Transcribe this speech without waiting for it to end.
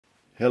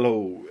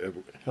Hello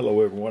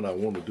everyone. I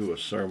want to do a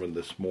sermon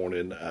this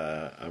morning.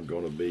 I'm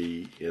going to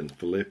be in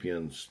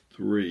Philippians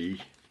 3:13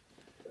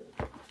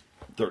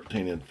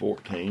 and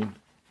 14,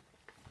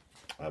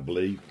 I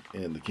believe,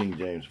 in the King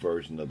James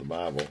Version of the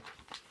Bible.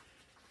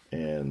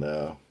 And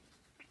I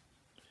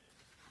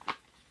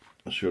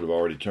should have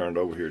already turned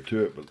over here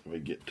to it, but let me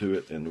get to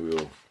it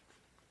and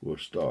we'll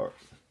start.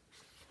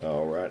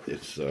 All right,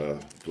 it's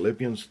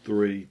Philippians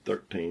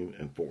 3:13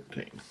 and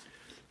 14.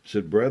 It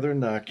said,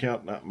 "Brethren, I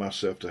count not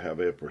myself to have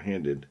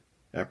apprehended,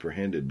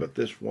 but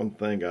this one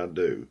thing I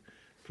do,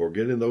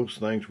 forgetting those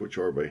things which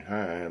are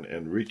behind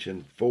and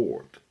reaching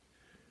forth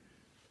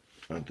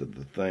unto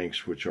the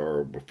things which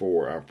are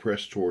before, I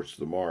press towards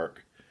the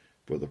mark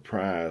for the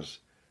prize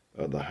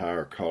of the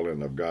higher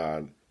calling of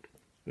God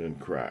in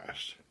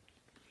Christ."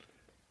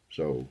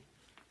 So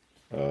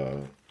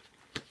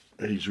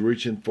he's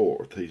reaching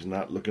forth. He's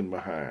not looking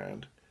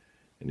behind,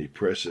 and he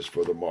presses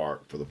for the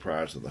mark for the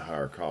prize of the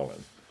higher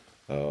calling.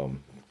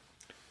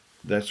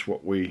 That's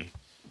what we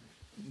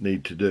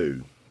need to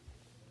do,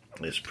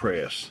 is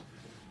press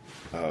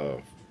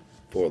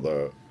for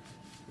the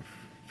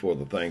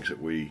things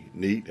that we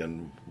need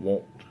and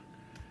want,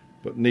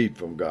 but need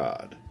from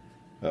God.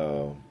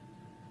 The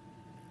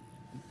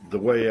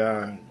way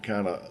I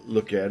kind of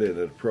look at it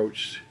and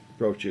approach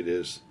it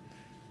is,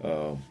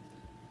 I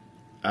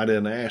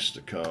didn't ask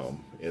to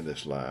come in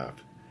this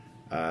life.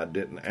 I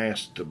didn't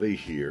ask to be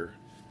here.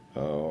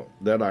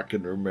 That I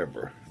can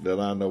remember, that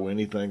I know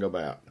anything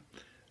about.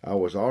 I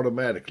was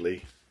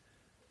automatically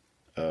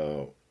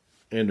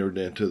entered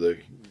into the,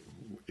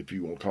 if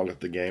you want to call it,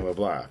 the game of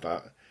life.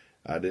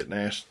 I didn't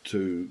ask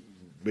to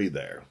be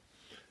there.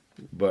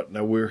 But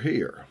now we're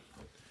here.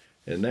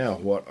 And now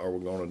what are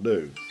we going to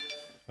do?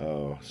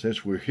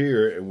 Since we're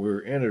here and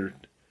we're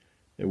entered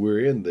and we're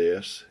in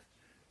this,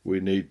 we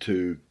need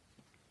to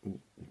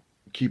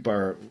keep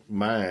our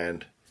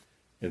mind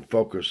and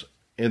focus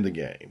in the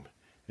game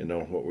and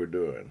on what we're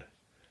doing.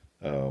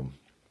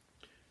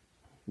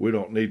 We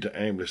don't need to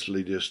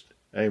aimlessly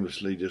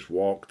just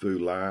walk through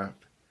life.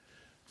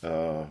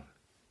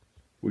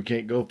 We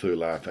can't go through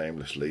life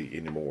aimlessly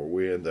anymore.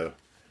 We're in the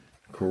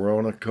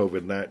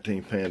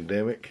COVID-19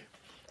 pandemic,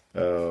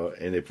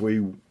 and if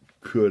we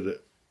could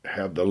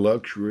have the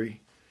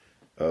luxury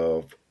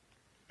of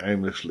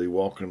aimlessly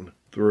walking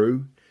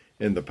through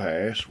in the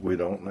past, we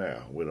don't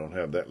now. We don't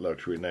have that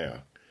luxury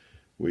now.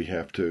 We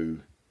have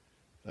to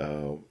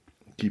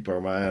keep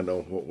our mind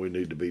on what we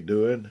need to be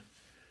doing.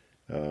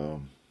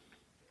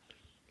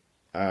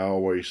 I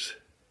always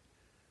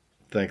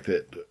think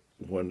that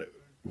when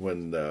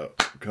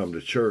come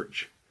to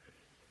church,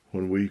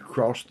 when we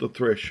cross the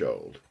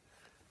threshold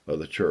of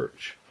the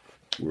church,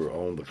 we're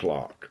on the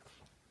clock.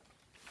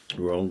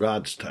 We're on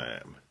God's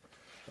time.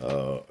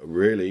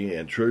 Really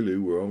and truly,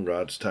 we're on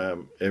God's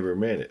time every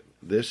minute.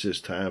 This is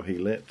time He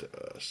lent to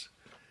us.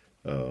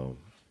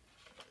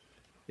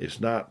 It's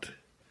not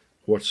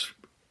what's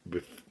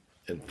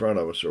in front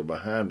of us or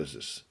behind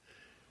us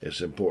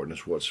is important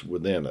as what's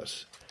within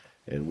us,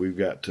 and we've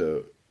got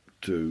to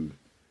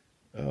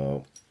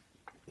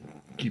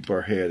keep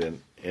our head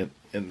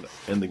in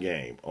the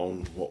game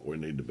on what we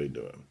need to be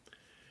doing.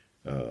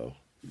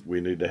 We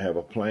need to have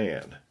a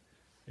plan,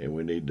 and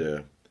we need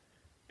to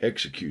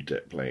execute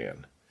that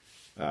plan.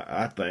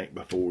 I think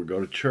before we go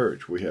to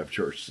church, we have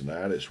church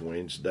tonight. It's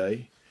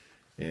Wednesday,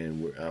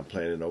 and I'm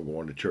planning on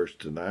going to church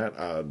tonight.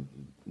 I'm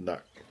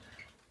not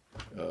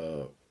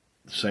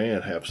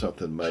saying have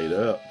something made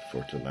up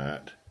for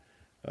tonight,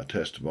 a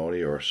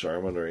testimony or a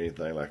sermon or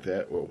anything like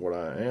that. But what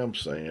I am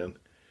saying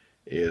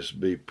is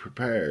be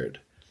prepared,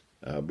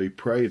 be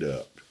prayed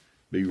up,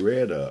 be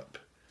read up,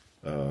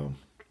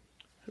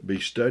 be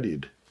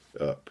studied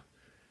up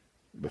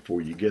before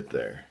you get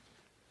there,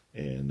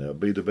 and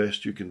be the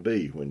best you can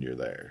be when you're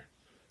there.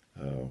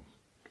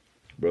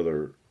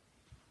 Brother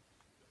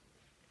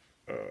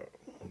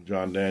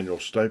John Daniel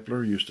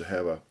Stapler used to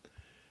have a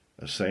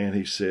saying.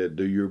 He said,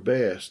 "Do your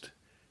best,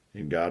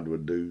 and God will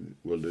do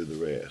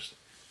the rest."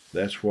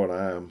 That's what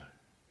I'm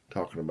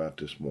talking about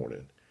this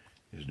morning,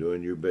 is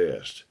doing your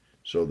best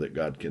so that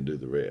God can do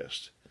the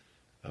rest.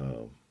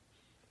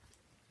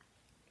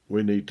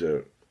 We need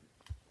to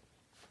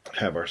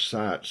have our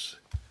sights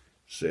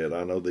set.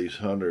 I know these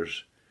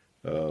hunters,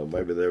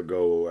 maybe they'll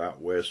go out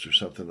west or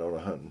something on a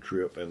hunting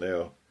trip, and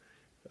they'll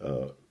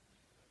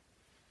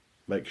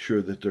make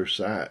sure that their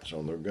sights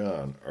on their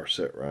gun are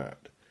set right.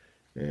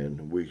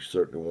 And we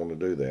certainly want to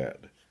do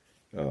that.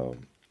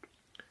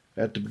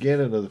 At the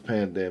beginning of the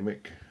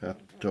pandemic, I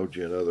told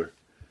you in other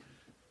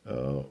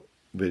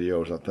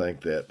videos, I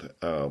think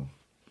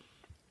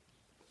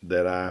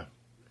that I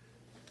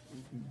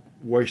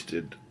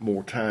wasted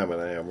more time than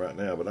I am right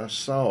now. But I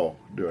saw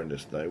during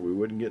this thing, we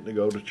wasn't getting to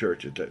go to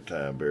church at that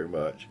time very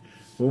much.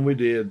 When we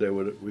did,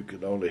 we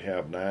could only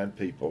have 9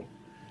 people,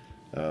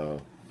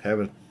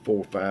 having 4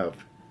 or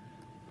 5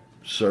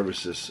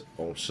 services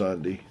on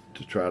Sunday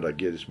to try to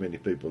get as many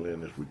people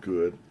in as we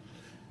could.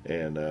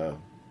 And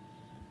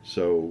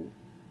so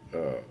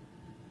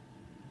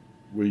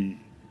we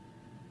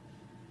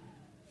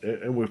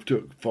and we've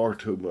took far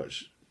too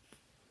much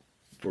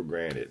for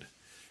granted.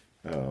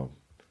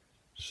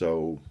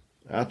 So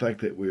I think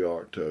that we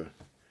ought to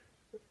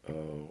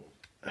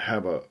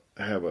have a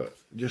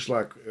just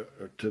like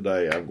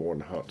today. I'm going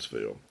to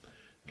Huntsville,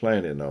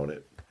 planning on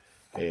it,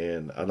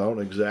 and I don't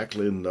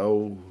exactly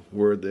know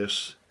where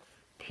this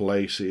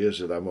place is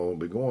that I'm going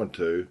to be going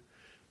to,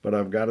 but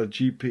I've got a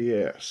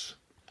GPS,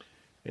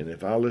 and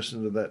if I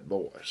listen to that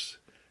voice,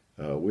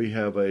 we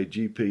have a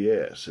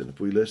GPS, and if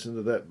we listen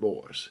to that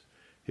voice,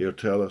 he'll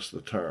tell us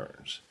the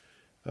turns.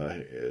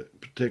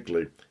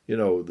 Particularly,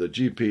 the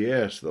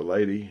GPS, the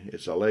lady,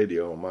 it's a lady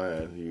on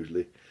mine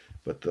usually,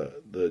 but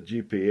the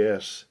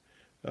GPS,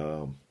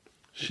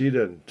 she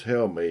doesn't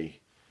tell me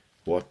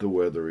what the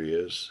weather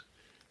is.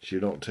 She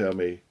don't tell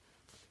me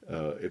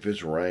if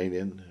it's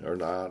raining or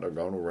not, or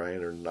going to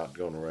rain or not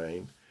going to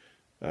rain.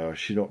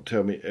 She don't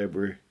tell me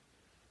every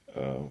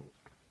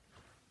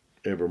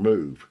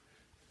move.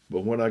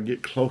 But when I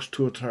get close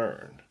to a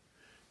turn,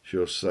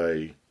 she'll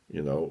say,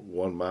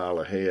 1 mile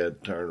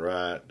ahead, turn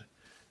right,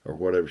 or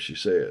whatever she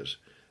says.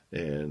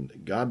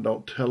 And God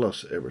don't tell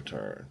us every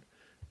turn,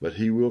 but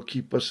he will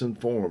keep us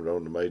informed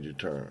on the major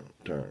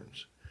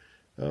turns.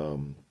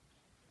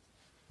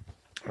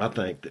 I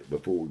think that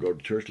before we go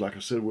to church, like I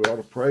said, we ought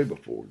to pray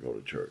before we go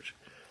to church.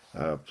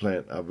 I've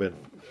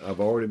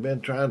already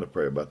been trying to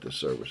pray about this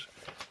service.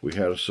 We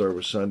had a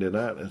service Sunday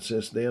night, and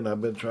since then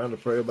I've been trying to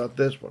pray about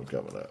this one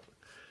coming up.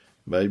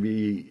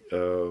 Maybe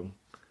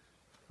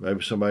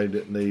somebody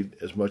didn't need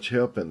as much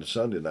help in the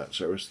Sunday night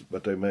service,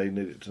 but they may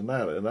need it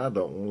tonight, and I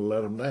don't want to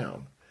let them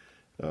down.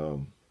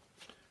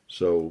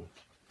 So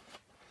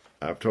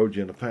I've told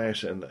you in the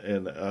past,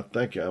 and I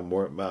think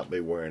might be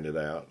wearing it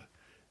out,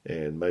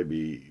 and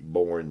maybe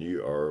boring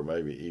you, or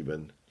maybe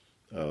even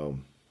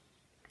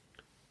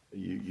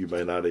you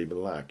may not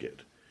even like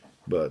it.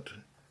 But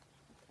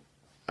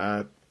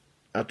I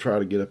try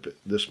to get up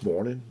this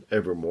morning.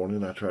 Every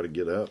morning I try to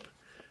get up.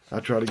 I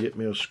try to get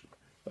me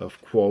a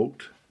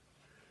quote,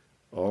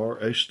 or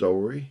a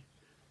story,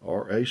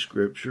 or a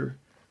scripture,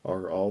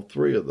 or all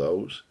three of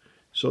those,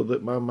 so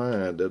that my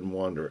mind doesn't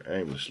wander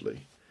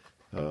aimlessly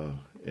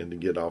and to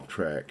get off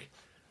track.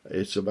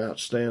 It's about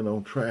staying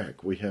on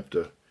track. We have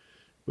to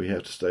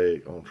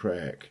stay on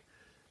track.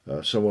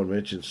 Someone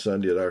mentioned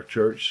Sunday at our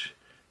church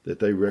that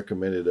they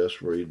recommended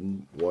us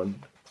reading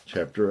 1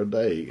 chapter a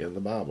day in the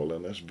Bible,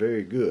 and that's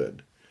very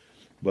good.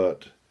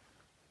 But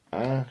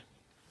I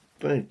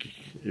think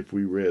if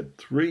we read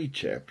 3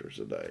 chapters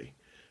a day,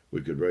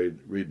 we could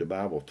read the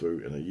Bible through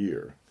in a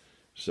year.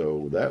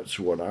 So that's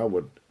what I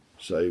would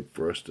say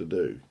for us to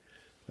do.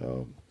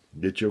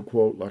 Get your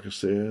quote, like I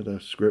said, a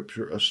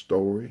scripture, a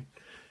story,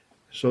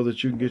 so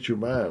that you can get your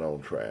mind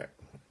on track.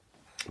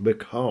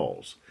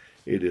 Because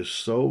it is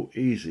so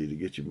easy to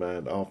get your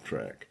mind off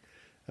track.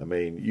 I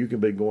mean, you can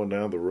be going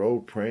down the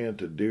road praying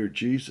to dear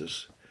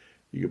Jesus.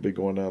 You could be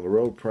going down the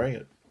road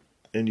praying,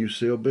 and you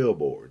see a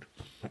billboard,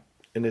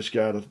 and it's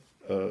got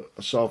a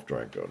soft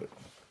drink on it.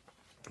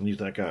 And you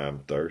think, I'm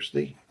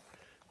thirsty,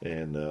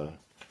 and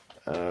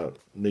I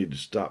need to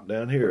stop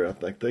down here. I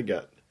think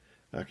I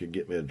could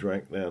get me a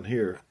drink down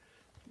here,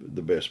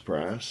 the best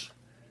price.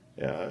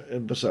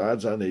 And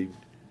besides, I need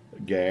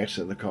gas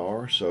in the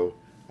car, so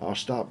I'll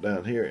stop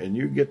down here. And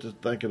you get to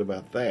thinking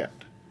about that,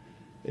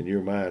 and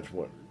your mind's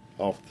went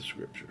off the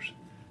scriptures.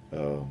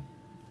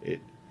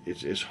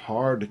 It's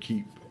hard to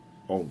keep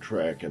on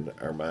track in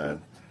our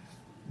mind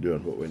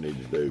doing what we need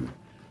to do.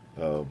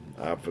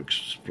 I've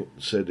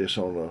said this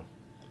on a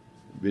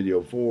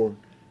video before.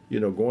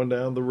 Going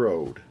down the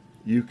road,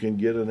 you can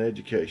get an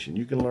education.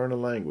 You can learn a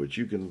language.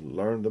 You can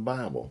learn the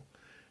Bible.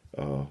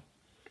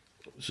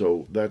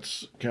 So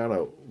that's kind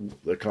of,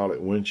 they call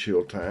it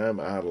windshield time,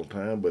 idle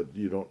time, but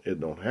it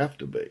don't have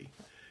to be.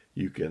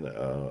 You can,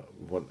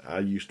 when I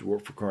used to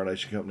work for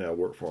Carnation Company, I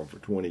worked for them for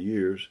 20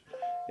 years,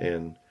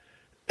 and,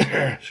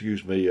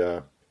 excuse me,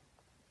 I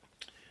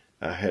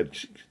had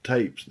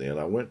tapes then.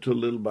 I went to a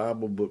little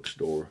Bible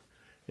bookstore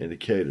in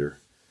Decatur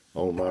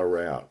on my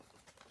route,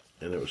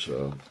 and it was,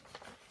 like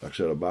I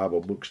said, a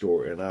Bible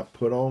bookstore, and I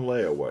put on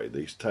layaway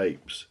these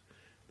tapes,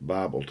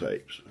 Bible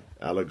tapes.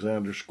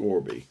 Alexander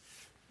Scorby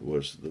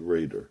was the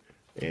reader,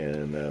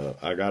 and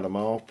I got them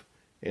off,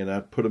 and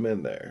I'd put them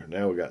in there.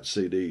 Now we got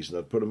CDs, and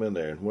I'd put them in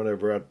there, and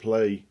whenever I'd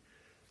play,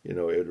 it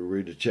would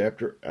read a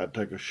chapter, I'd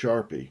take a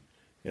Sharpie,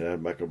 and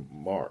I'd make a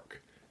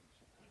mark.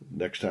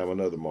 Next time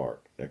another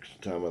mark,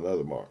 next time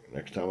another mark,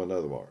 next time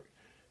another mark.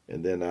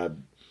 And then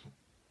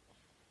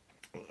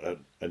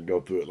I'd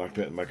go through it like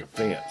that and make a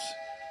fence.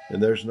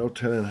 And there's no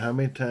telling how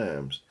many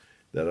times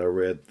that I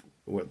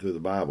went through the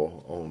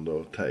Bible on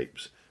those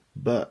tapes.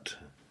 But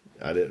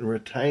I didn't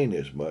retain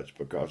as much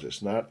because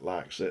it's not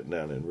like sitting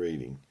down and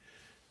reading.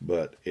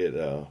 But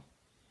it's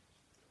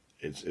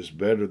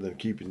better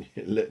than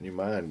letting your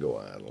mind go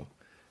idle.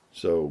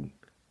 So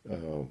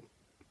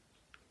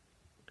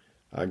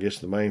I guess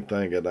the main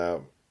thing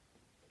the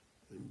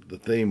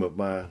theme of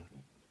my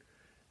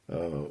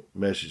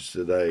message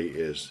today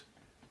is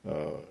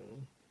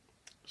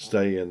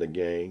stay in the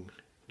game,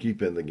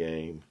 keep in the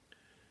game,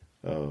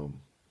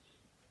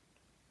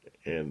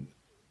 and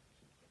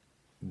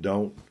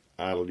don't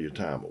idle your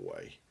time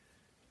away.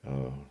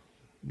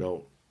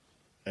 Don't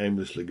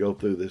aimlessly go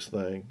through this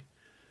thing.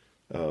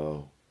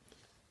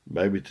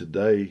 Maybe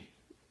today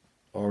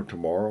or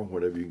tomorrow,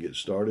 whenever you get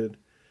started,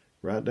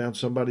 write down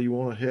somebody you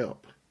want to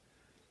help.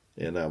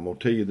 And I'm going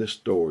to tell you this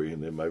story,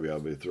 and then maybe I'll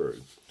be through.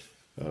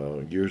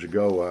 Years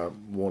ago,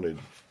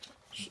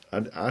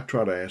 I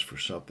try to ask for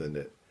something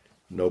that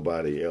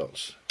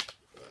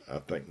I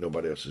think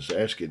nobody else is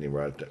asking me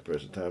right at that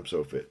present time.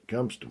 So if it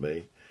comes to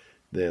me,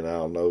 then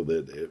I'll know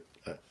that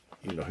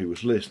he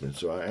was listening.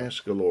 So I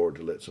asked the Lord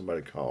to let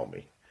somebody call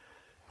me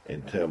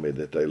and tell me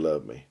that they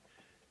love me.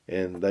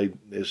 And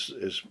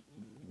his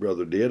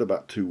brother did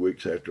about 2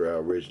 weeks after I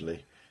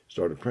originally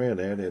started praying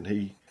that, and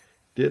he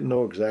didn't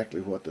know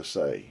exactly what to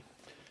say.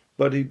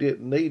 But he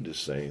didn't need to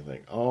say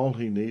anything. All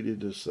he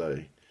needed to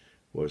say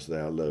was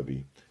that I love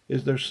you.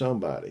 Is there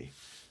somebody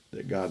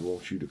that God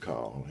wants you to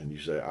call? And you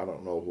say, I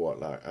don't know what,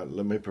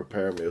 let me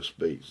prepare me a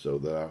speech so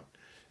that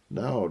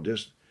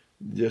just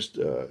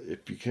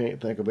if you can't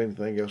think of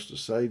anything else to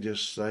say,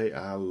 just say,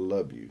 I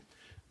love you.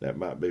 That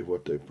might be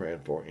what they're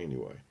praying for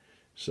anyway.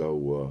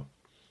 So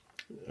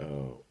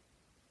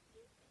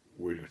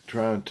we're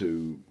trying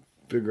to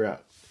figure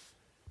out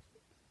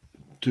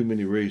too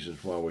many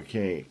reasons why we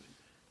can't,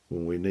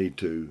 when we need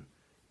to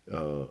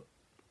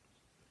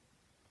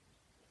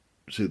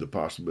see the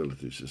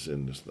possibilities that's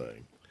in this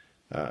thing.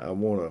 I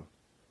want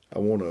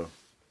to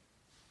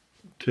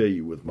tell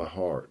you with my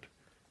heart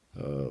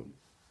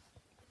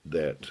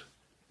that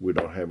we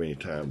don't have any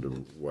time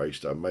to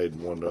waste. I made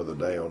one the other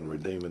day on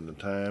redeeming the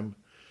time,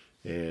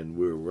 and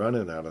we're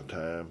running out of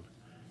time,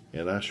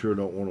 and I sure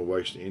don't want to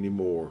waste any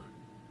more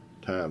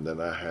time than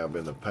I have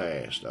in the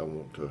past. I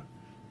want to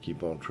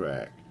keep on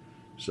track.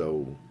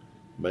 So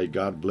may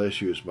God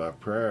bless you is my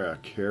prayer. I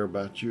care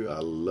about you. I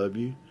love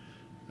you.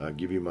 I'll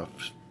give you my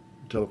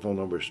telephone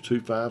number is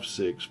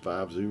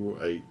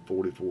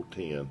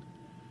 256-508-4410.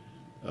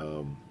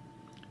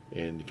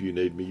 And if you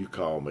need me, you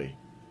call me.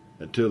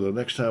 Until the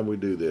next time we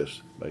do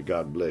this, may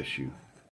God bless you.